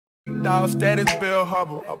Dog status, Bill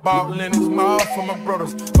Hubble. I bought Lennox Mall for my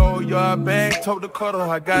brothers. Gold yard bag, tote the cutter.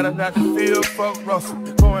 I got it out the field, fuck Russell.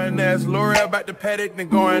 Going as L'Oreal back to paddock, then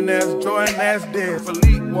going as Jordan as dead.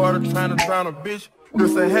 Philippe water trying to drown a bitch.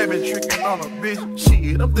 Just a habit tricking on a bitch.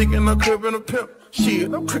 Shit, I'm thinking I'm cribbing a pimp.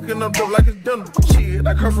 Shit, I'm cricking up dope like it's done. Shit,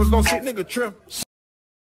 that curse was gon' sit nigga trim.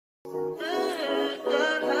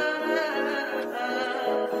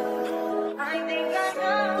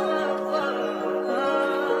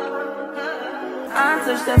 I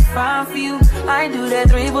touch that fine for you. I do that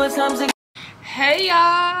 3-4 times. Hey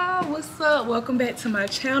y'all, what's up? Welcome back to my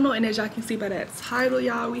channel, and as y'all can see by that title,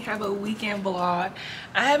 y'all, we have a weekend vlog.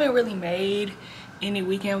 I haven't really made any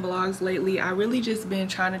weekend vlogs lately. I really just been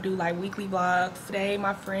trying to do like weekly vlogs. Today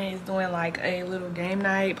my friend is doing like a little game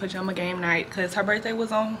night, pajama game night, because her birthday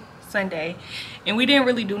was on Sunday and we didn't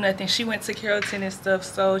really do nothing. She went to Carrollton and stuff,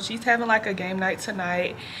 so she's having like a game night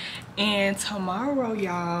tonight. And tomorrow,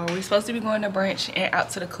 y'all, we're supposed to be going to brunch and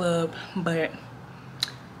out to the club, but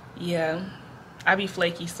yeah, I be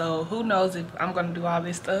flaky, so who knows if I'm gonna do all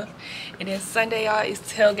this stuff. And then Sunday, y'all, is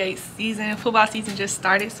tailgate season. Football season just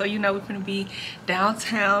started, so you know we're gonna be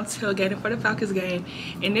downtown tailgating for the Falcons game.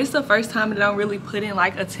 And this is the first time that I'm really putting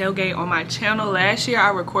like a tailgate on my channel. Last year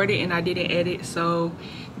I recorded and I didn't edit, so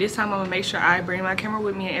this time I'm gonna make sure I bring my camera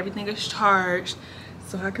with me and everything is charged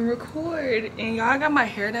so I can record. And y'all, I got my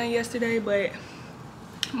hair done yesterday, but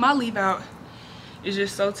my leave out is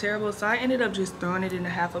just so terrible, so I ended up just throwing it in a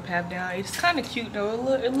half up, half down. It's kind of cute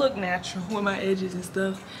though. It look natural with my edges and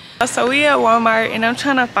stuff. So we at Walmart and I'm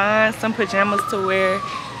trying to find some pajamas to wear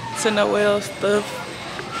to Noel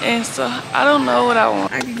stuff, and so I don't know what I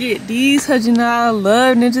want. I could get these, cause you know I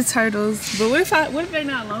love Ninja Turtles, but what if they're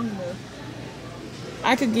not long enough?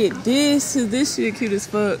 I could get this, cause this shit cute as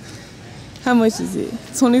fuck. How much is it?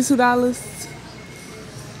 $22?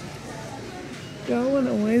 Do I want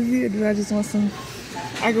a onesie or do I just want some?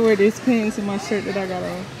 I can wear this pants and my shirt that I got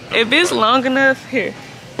on. If it's long enough, here,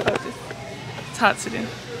 I'll just talk to them.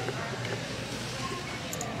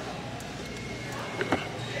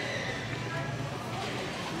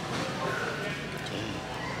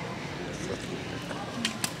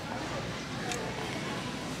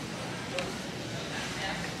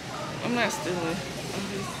 I'm not stealing.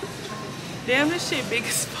 Damn, this shit big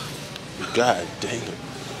as fuck. God damn.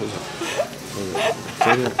 Hold on.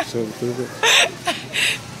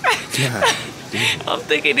 God damn. I'm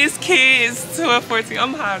thinking this kid is 12, 14.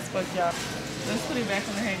 I'm high as fuck, y'all. Let's put it back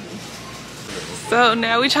on the hanger. So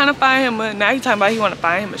now we trying to find him a, now he talking about he want to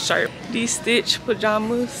find him a shirt. These Stitch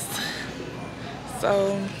pajamas.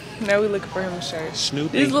 So now we looking for him a shirt.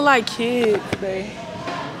 Snoopy. These look like kids, babe.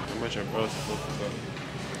 How much are bros supposed to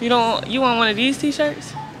go? You want one of these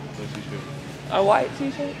t-shirts? What t-shirt? A white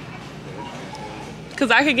t-shirt? Cause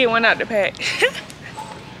I could get one out the pack.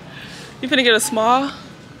 You finna get a small?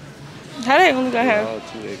 How they only gonna have? All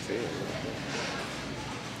 2XL.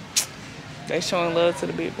 They showing love to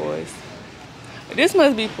the big boys. This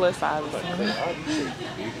must be plus size.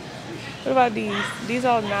 What about these? These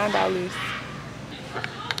are $9.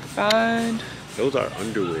 Find. Those are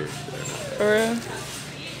underwear. For real?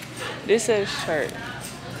 This says shirt.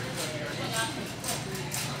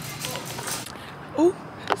 Ooh.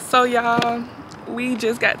 So y'all, we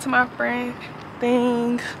just got to my friend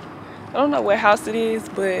thing. I don't know what house it is,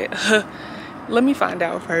 but let me find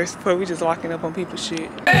out first before we just walking up on people's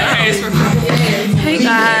shit. Hey guys,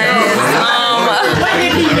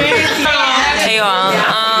 Hey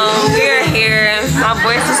y'all, we're here. My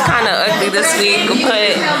voice is kind of ugly this week,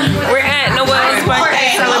 but we're at Noel's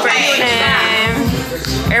birthday celebration.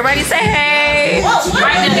 Everybody say hey.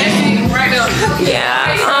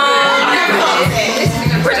 Yeah.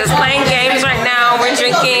 We're just playing games right now. We're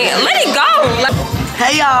drinking. Let it go.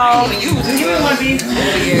 Hey y'all,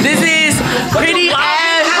 this is Pretty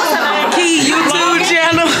Ass Key YouTube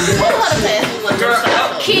channel.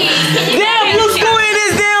 Damn, you screwing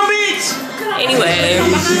this damn bitch. Anyway.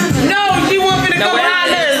 No, she want me to go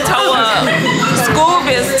holler. Toe up. Scoob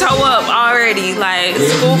is toe up already. Like,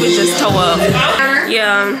 Scoob is just toe up.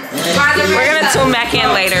 Yeah. We're gonna tune back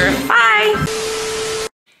in later. Bye.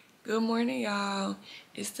 good morning, y'all.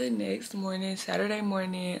 It's the next morning, Saturday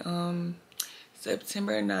morning,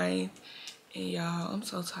 September 9th. And y'all, I'm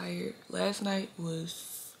so tired. Last night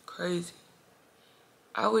was crazy.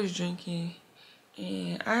 I was drinking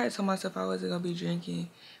and I had told myself I wasn't gonna be drinking,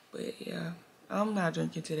 but yeah, I'm not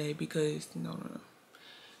drinking today because no.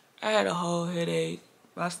 I had a whole headache.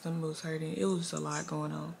 My stomach was hurting. It was a lot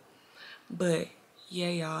going on. But yeah,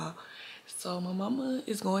 y'all. So my mama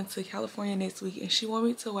is going to California next week and she want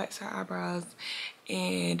me to wax her eyebrows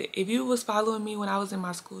And if you was following me when I was in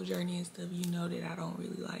my school journey and stuff, you know that I don't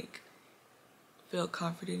really like feel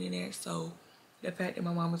confident in that. So the fact that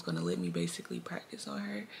my mom was gonna let me basically practice on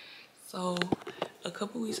her. So a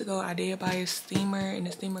couple weeks ago I did buy a steamer, and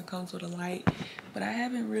the steamer comes with a light, but I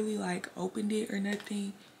haven't really like opened it or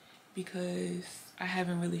nothing because I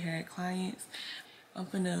haven't really had clients. I'm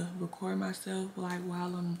gonna record myself like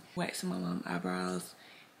while I'm waxing my mom's eyebrows,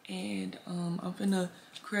 and I'm gonna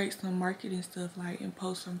create some marketing stuff like and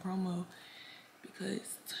post some promo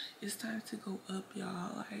because it's time to go up,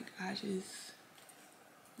 y'all. Like I just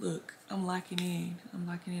look, I'm locking in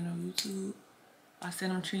on YouTube. I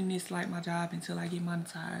said I'm treating this like my job until I get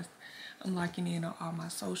monetized. I'm locking in on all my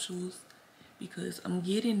socials because I'm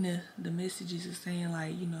getting the messages of saying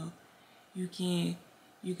like, you know, you can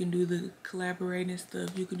do the collaborating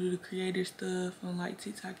stuff, you can do the creator stuff on like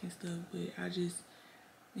TikTok and stuff, but I just,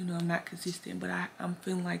 you know, I'm not consistent, but I'm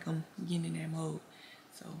feeling like I'm getting in that mode.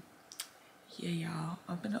 So yeah, y'all,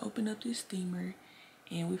 I'm gonna open up this steamer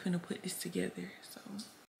and we're gonna put this together. So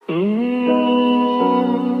Hey,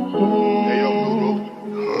 yo,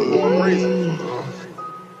 going crazy.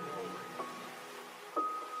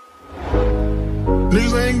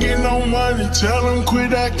 Niggas ain't getting no money, tell them quit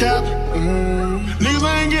that cap. Niggas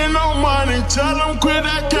ain't getting no money, tell them quit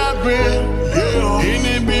that capping. Yeah, he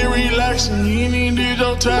ain't been relaxing, he ain't did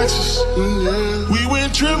your taxes. We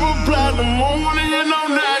went triple platinum, I wanna get no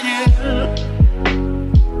nagging.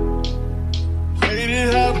 Made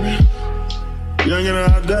it happen. Young and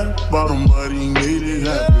out that bottom, but he made it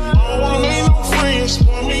happen. I don't wanna make no friends,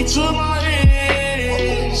 point me to my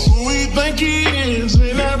ends. Who we think he is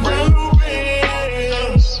in that brand new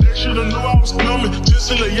Benz? They should've knew I was coming, just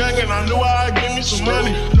still a young and I knew I'd give me some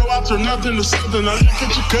money. Know I turn nothing to something, I look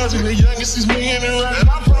at your cousin, the youngest is me and it right. And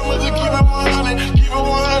I promise to keep it 100, keep it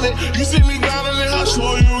 100. You see me grinding and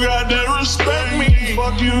hustle, you got that respect me.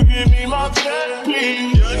 Fuck you, give me my check,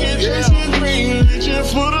 please. Young and chasing dreams, reaching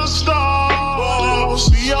for the stars.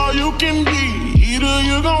 See all you can be, either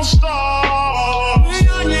you gon' starve.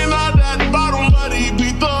 Young and out that bottom, but he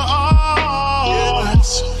beat the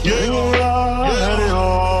odds. Yeah, you gon' lie, had it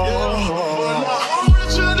all. But now I'm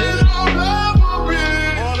richer than I've ever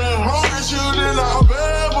been. I'm richer than I've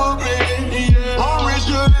ever been. I'm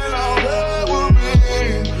richer than I've ever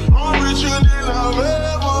been. I'm richer than I've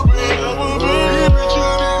ever been.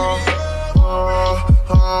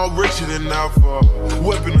 I'm richer than ever.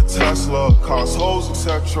 Whipping a Tesla, cars, hoes,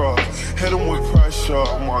 etc. Hit them with pressure.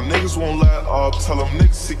 My niggas won't let up. Tell them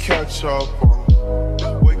niggas to catch up.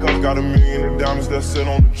 Wake up, got $1 million in diamonds that sit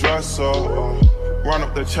on the dresser. Run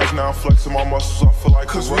up that check, now I'm flexing my muscles. I feel like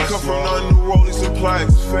cause we come from nothing, new rollies and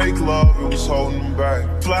plaques. Fake love, it was holding them back.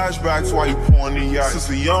 Flashbacks while you pouring the yak.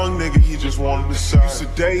 Since a young nigga, he just wanted to shine. Used to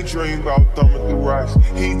daydream about thumbing through racks.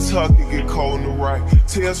 He tuck and get cold in the rack.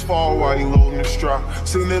 Tears fall while he loading the strap.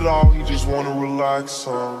 Seen it all, he just wanna relax.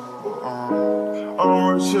 I'm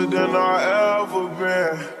richer than I ever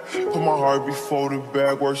been. Put my heart before the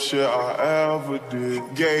bag, worst shit I ever did.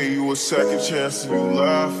 Gave you a second chance and you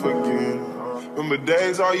laugh again. Remember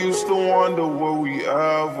days I used to wonder will we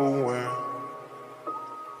ever win.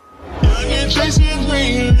 Young and chasing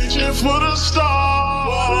dreams, reaching for the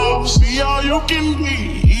stars. See all you can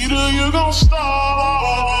be, either you gon'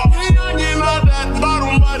 starve. Young and out that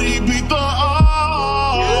bottom, but he beat the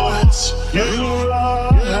odds. Yeah, you gon'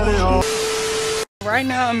 lie, had it all. right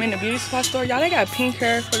now I'm in the beauty supply store. Y'all, they got pink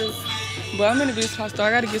hair for this, but I'm in the beauty supply store.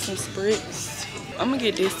 I gotta get some spritz. I'm gonna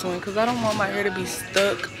get this one because I don't want my hair to be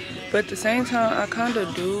stuck. But at the same time, I kind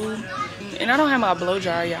of do. And I don't have my blow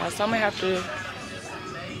dryer, y'all. So I'm gonna have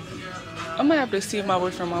to see if my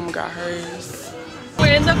boyfriend mama got hers.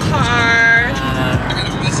 We're in the car.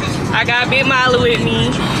 I got Big Molly with me.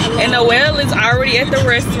 And Noelle is already at the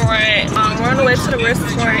restaurant. We're on the way to the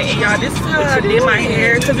restaurant. And y'all, this is how I did my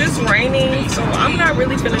hair. Because it's raining. So I'm not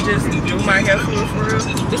really gonna just do my hair for real.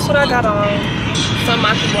 This is what I got on. Something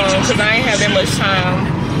I can on because I ain't have that much time.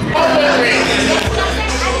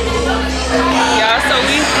 Y'all, so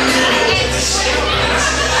we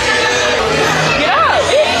get up,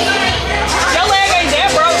 bitch. Your leg ain't that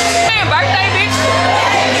broke. Man, birthday, bitch.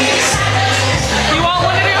 You want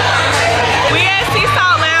one of them? We at Sea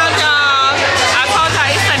Salt Lounge, y'all. I told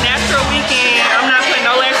y'all it's a natural weekend. I'm not putting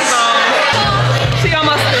no lashes on. She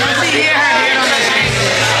almost she hit her head on that thing.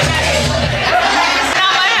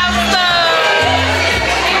 Now I have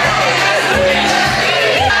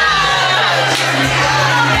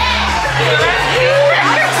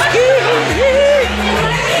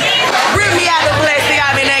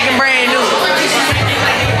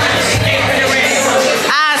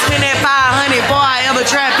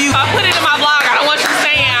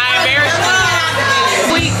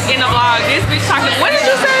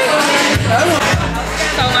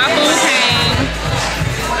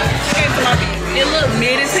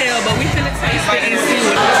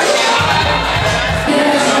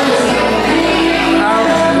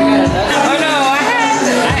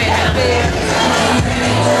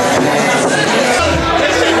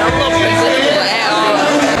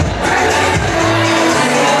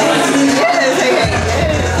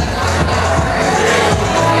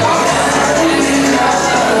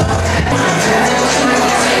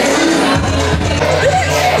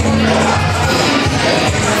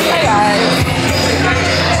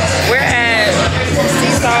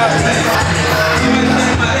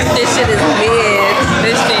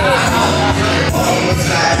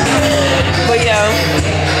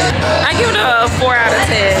 4 out of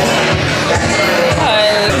 10.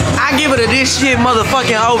 I give it a this shit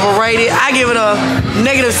motherfucking overrated. I give it a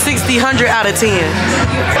negative 60, 100 out of 10.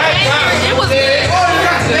 It was good.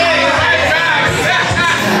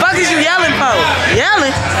 Fuck is you yelling for?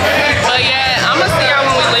 Yelling? But yeah, I'm gonna see y'all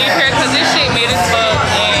when we leave here because this shit mid as fuck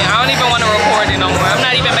and I don't even want to record it no more. I'm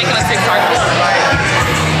not even making a TikTok. Like,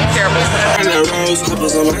 terrible. And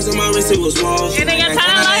then your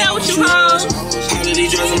time like what you hold.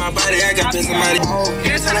 these drugs in my body, I got pissed somebody.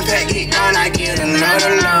 Every time the pack get gone, I get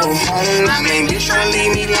another low. My main bitch tryna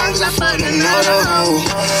leave me long cause I fucked another hoe.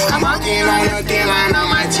 I'm walking on a thin line on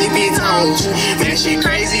my tippy toes. Man, she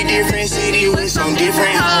crazy, different city with some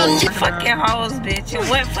different hoes. Fucking hoes, bitch. And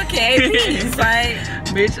what fucking APs? Like,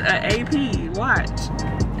 Bitch, AP, watch.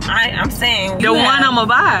 I'm saying The one I'ma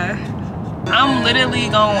buy. I'm literally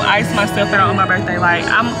gonna ice myself out on my birthday. Like,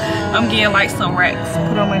 I'm getting like some racks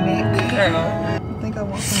put on my neck. girl. I think I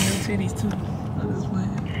want some new titties too.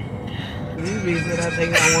 I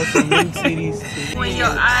think I want some new titties too. When your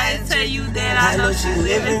eyes tell you that I know she's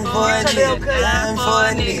living for a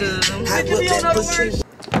nigga.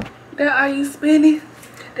 There are you spinning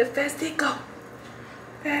the festico.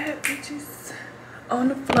 Bad bitches on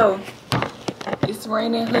the floor. It's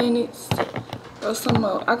raining hundreds. Throw some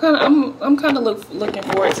more. I'm kind of looking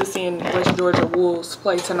forward to seeing West Georgia Wolves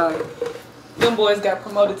play tonight. Them boys got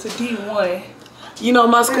promoted to D1. You know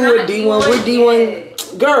my school is D1. We're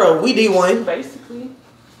D1. Girl, we D1. Basically.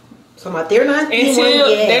 So my they're not D1 Until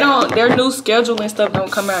yet. they don't, their new schedule and stuff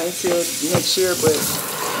don't come out until next year, but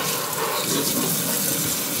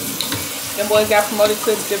them boys got promoted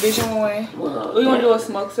to Division 1. We gonna do a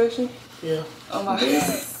smoke session? Yeah. Oh my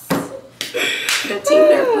god. The team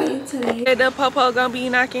they're playing today. The popo gonna be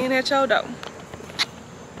knocking at your door.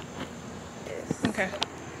 Okay.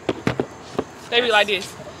 They be like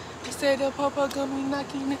this. I said the popo gonna be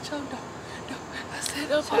knocking at your door. I said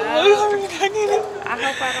the popo gonna be knocking at. I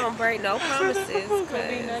hope I don't break no promises.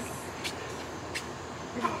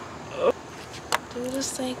 Do the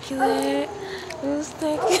stanky leg. Do the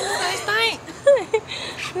stanky leg. Stink.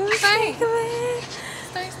 Do the stanky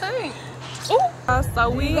leg. Stink. Ooh. So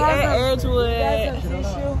we at Edgewood. Damn,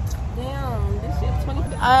 this shit 20.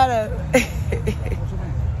 I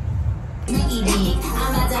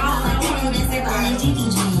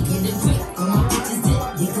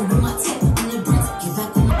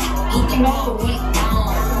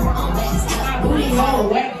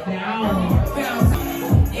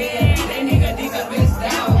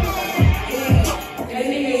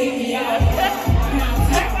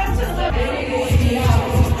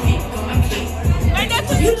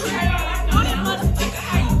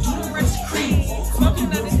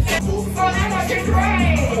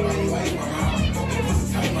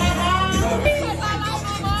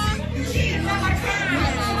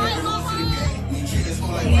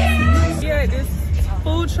Yeah, this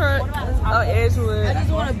food truck on Edgewood. I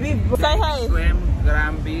just want to be. Say hey.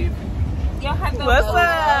 Gram beef. What's up?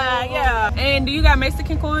 Yeah. And do you got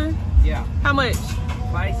Mexican corn? Yeah. How much?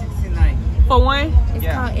 $5.69. For one? It's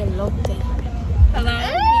called elote. Hello.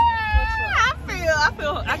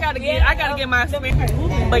 I gotta get my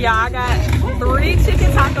spin. But y'all, I got 3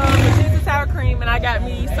 chicken tacos with cheese and sour cream, and I got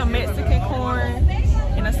me some Mexican corn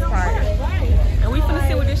and a Sprite. And we finna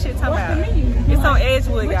see what this shit talking about. It's on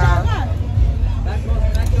Edgewood, y'all.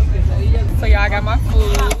 So y'all, I got my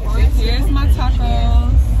food. Here's my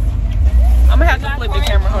tacos. I'm gonna have to flip the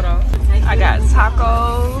camera, hold on. I got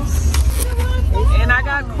tacos and I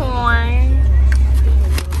got corn.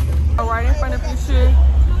 Right in front of Future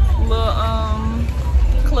little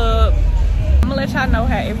club. I'm gonna let y'all know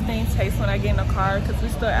how everything tastes when I get in the car because we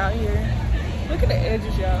still out here. Look at the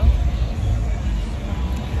edges, y'all.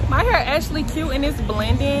 My hair actually cute and it's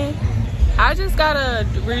blending. I just gotta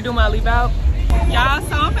redo my leave out. Y'all,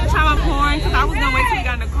 so I'm gonna try my corn because I was gonna wait till we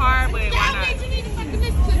got in the car, but why not?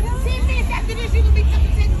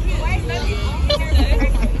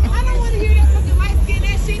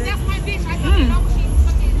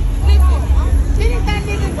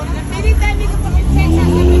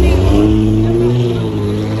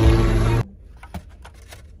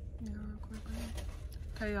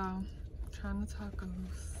 Okay, y'all, trying the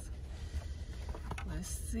tacos. Let's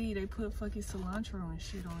see, they put fucking cilantro and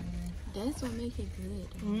shit on here. That's what makes it good.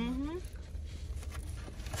 Mm-hmm.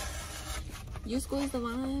 You squeeze the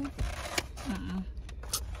lime?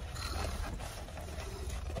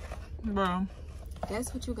 Bro.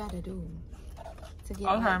 That's what you gotta do. To get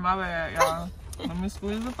Okay, my bad, y'all. Let me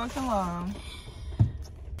squeeze the fucking lime.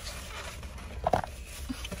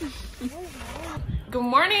 Good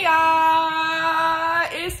morning, y'all.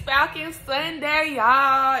 It's Falcon Sunday,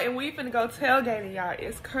 y'all, and we finna go tailgating, y'all.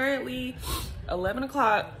 It's currently 11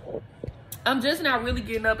 o'clock. I'm just now really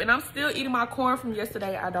getting up, and I'm still eating my corn from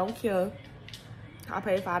yesterday. I don't care. I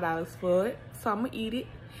paid $5 for it, so I'm gonna eat it.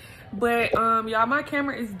 But y'all, my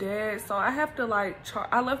camera is dead, so I have to like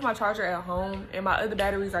I left my charger at home and my other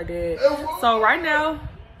batteries are dead. So right now,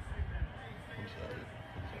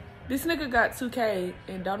 this nigga got 2K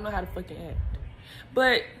and don't know how to fucking act.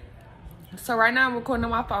 But so right now I'm recording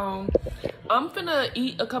on my phone. I'm finna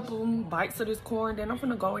eat a couple bites of this corn, then I'm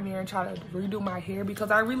finna go in there and try to redo my hair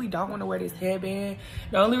because I really don't want to wear this headband.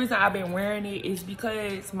 The only reason I've been wearing it is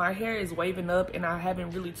because my hair is waving up and I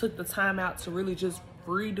haven't really took the time out to really just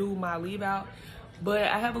redo my leave out. But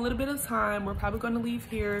I have a little bit of time. We're probably gonna leave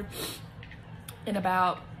here in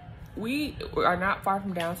about, we are not far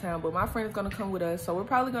from downtown, but my friend is gonna come with us, so we're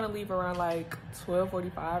probably gonna leave around like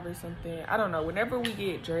 12:45 or something. I don't know, whenever we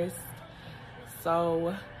get dressed.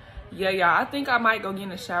 So yeah, y'all, I think I might go get in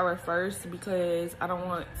the shower first because I don't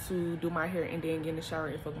want to do my hair and then get in the shower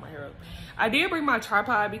and fuck my hair up. I did bring my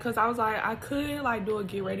tripod because I was like, I could like do a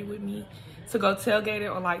get ready with me to go tailgate it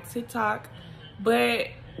on like TikTok, but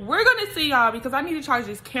we're gonna see y'all because I need to charge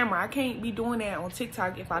this camera. I can't be doing that on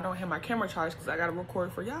TikTok if I don't have my camera charged because I gotta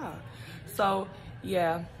record for y'all. So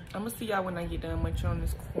yeah, I'm gonna see y'all when I get done munching on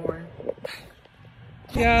this corn.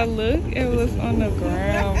 Y'all, look at what's on the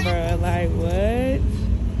ground, bro. Like, what?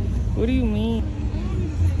 What do you mean?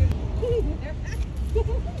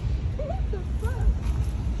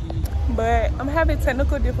 But I'm having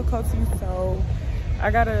technical difficulties, so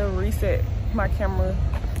I gotta reset my camera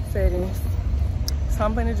settings. So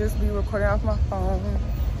I'm gonna just be recording off my phone.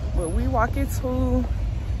 But we walking to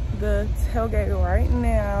the tailgate right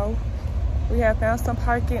now. We have found some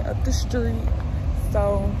parking up the street.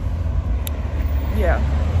 So yeah,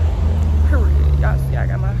 period. Y'all see I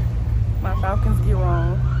got my Falcons gear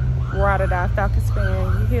on. Ride or die Falcons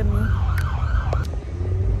fan, you hear me?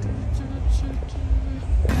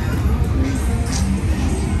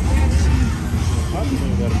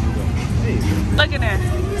 Look at that.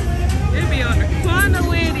 It be on the corner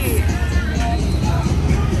with it.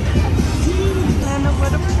 And over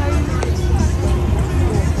the place.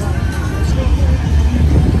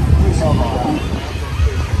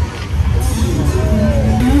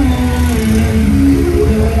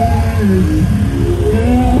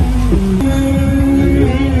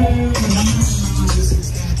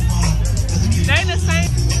 They the same.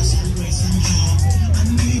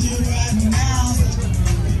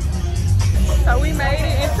 So we made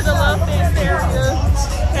it into the little fence area.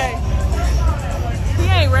 Hey, he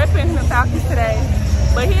ain't repping the Falcons today,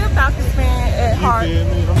 but he a Falcons fan at heart.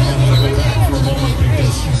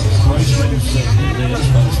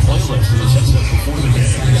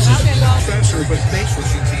 But thanks for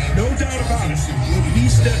shooting. No doubt about it. When he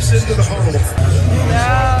steps into the huddle.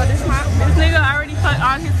 Yo, this nigga already put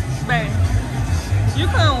on his bag. You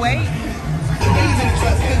couldn't wait.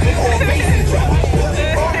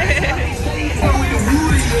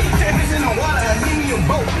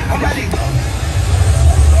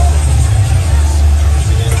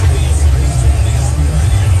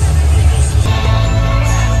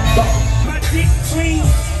 My dick clean,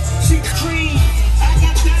 she clean. I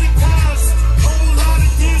got 30 cars, whole lot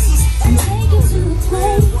of dancers.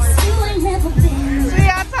 See,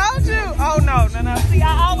 I told you. Oh, no. See, I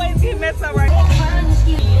always get messed up right now.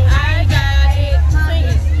 I got it. Sing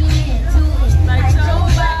it. Like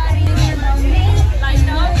nobody, like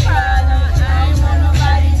no problem. I ain't want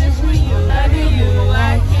nobody just for you. Love you,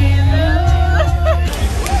 I can't lose.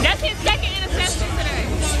 That's his second interception today.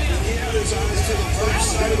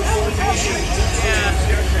 Yeah.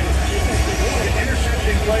 The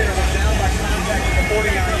intercepting player was down by contact at the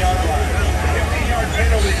 49-yard line. 15-yard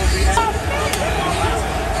penalty will be.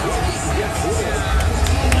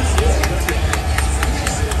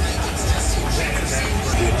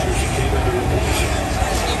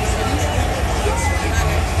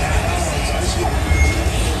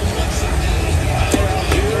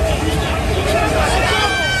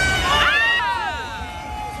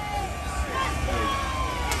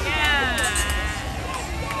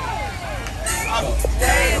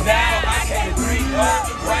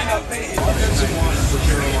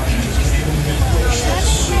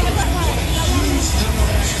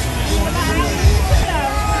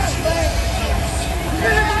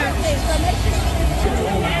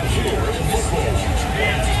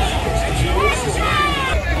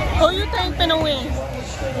 Who you think finna win? I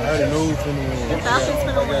already know who's finna win. The Falcons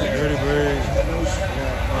finna win. Dirty Bird.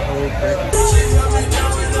 My whole package.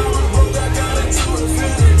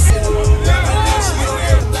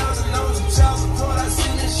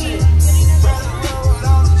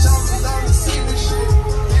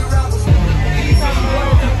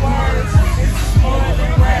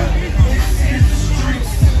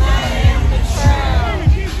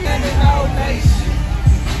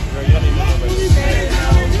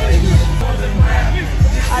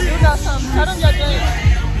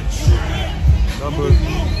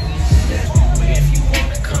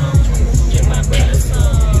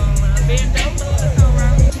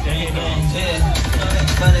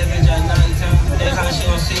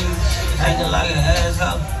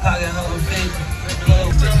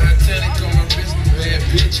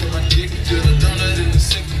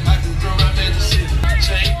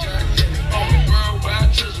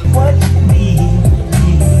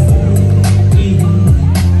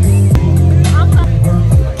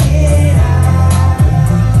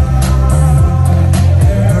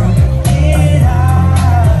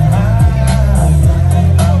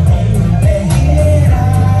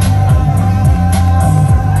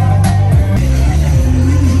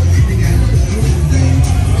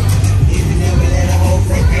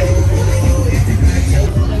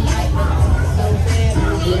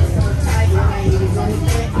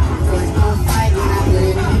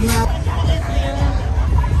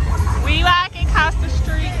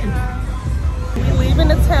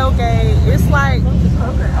 tailgate. It's like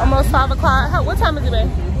almost 5 o'clock. What time is it, babe?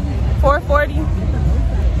 4:40.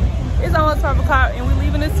 It's almost 5 o'clock and we're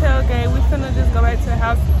leaving the tailgate. We finna just go back to the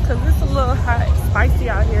house because it's a little hot, spicy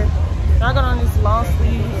out here. And I got on this long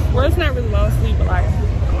sleeve, well, it's not really long sleeve, but like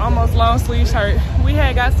almost long sleeve shirt. We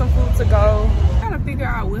had got some food to go. I gotta figure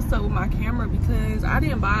out what's up with my camera because I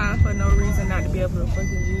didn't buy it for no reason not to be able to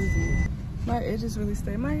fucking use it. My edges really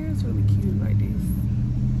stay. My hair is really cute like this.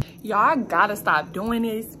 Y'all, I gotta stop doing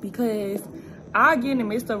this because I get in the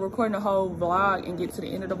midst of recording a whole vlog and get to the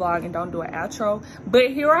end of the vlog and don't do an outro.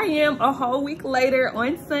 But here I am a whole week later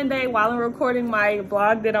on Sunday while I'm recording my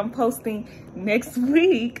vlog that I'm posting next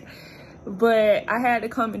week. But I had to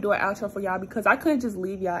come and do an outro for y'all because I couldn't just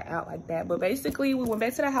leave y'all out like that. But basically, we went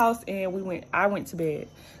back to the house and I went to bed.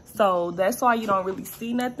 So that's why you don't really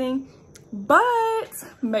see nothing. But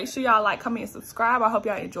make sure y'all like, comment, and subscribe. I hope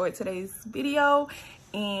y'all enjoyed today's video.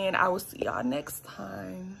 And I will see y'all next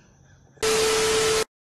time.